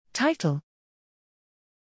Title: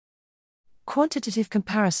 Quantitative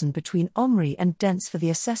comparison between aMRI and DENSE for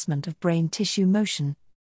the assessment of brain tissue motion.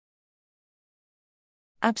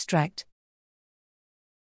 Abstract.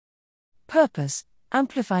 Purpose: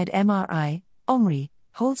 Amplified MRI, aMRI,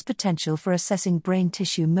 holds potential for assessing brain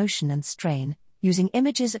tissue motion and strain, using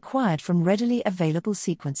images acquired from readily available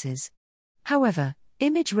sequences. However,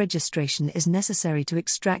 image registration is necessary to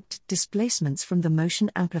extract displacements from the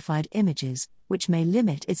motion-amplified images, which may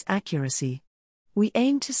limit its accuracy. We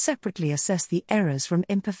aim to separately assess the errors from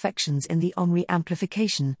imperfections in the aMRI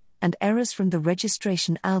amplification, and errors from the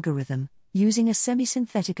registration algorithm, using a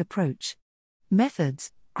semisynthetic approach.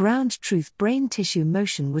 Methods: ground truth brain tissue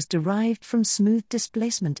motion was derived from smooth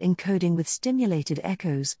displacement encoding with stimulated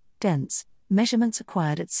echoes, DENSE, measurements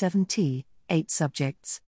acquired at 7T, 8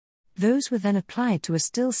 subjects. Those were then applied to a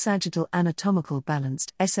still sagittal anatomical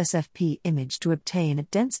balanced SSFP image to obtain a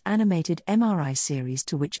dense animated MRI series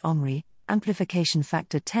to which aMRI, amplification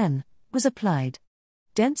factor 10, was applied.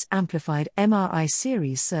 Dense amplified MRI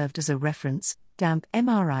series served as a reference, damp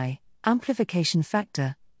MRI, amplification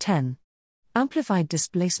factor 10. Amplified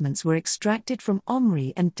displacements were extracted from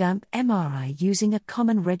aMRI and damp MRI using a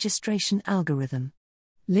common registration algorithm.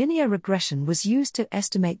 Linear regression was used to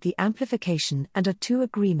estimate the amplification and A2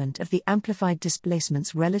 agreement of the amplified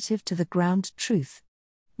displacements relative to the ground truth.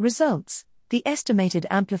 Results: the estimated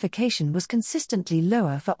amplification was consistently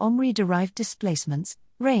lower for aMRI-derived displacements,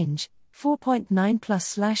 range 4.9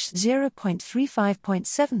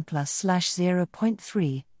 +0.35.7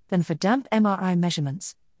 +0.3, than for damp MRI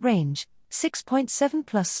measurements, range 6.7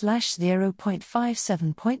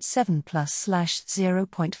 +0.57.7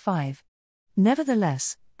 +0.5.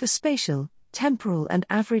 Nevertheless, the spatial, temporal and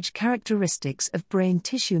average characteristics of brain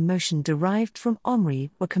tissue motion derived from aMRI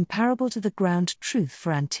were comparable to the ground truth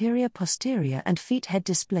for anterior, posterior and feet head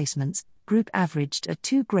displacements, group averaged at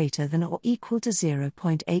 2 greater than or equal to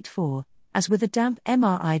 0.84, as with the damp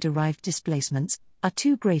MRI-derived displacements, are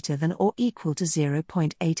 2 greater than or equal to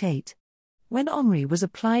 0.88. When aMRI was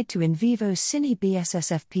applied to in vivo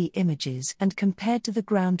cine-BSSFP images and compared to the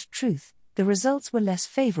ground truth, the results were less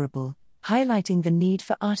favorable, highlighting the need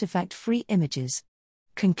for artifact-free images.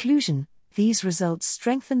 Conclusion: these results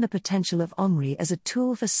strengthen the potential of aMRI as a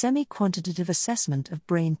tool for semi-quantitative assessment of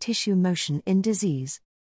brain tissue motion in disease.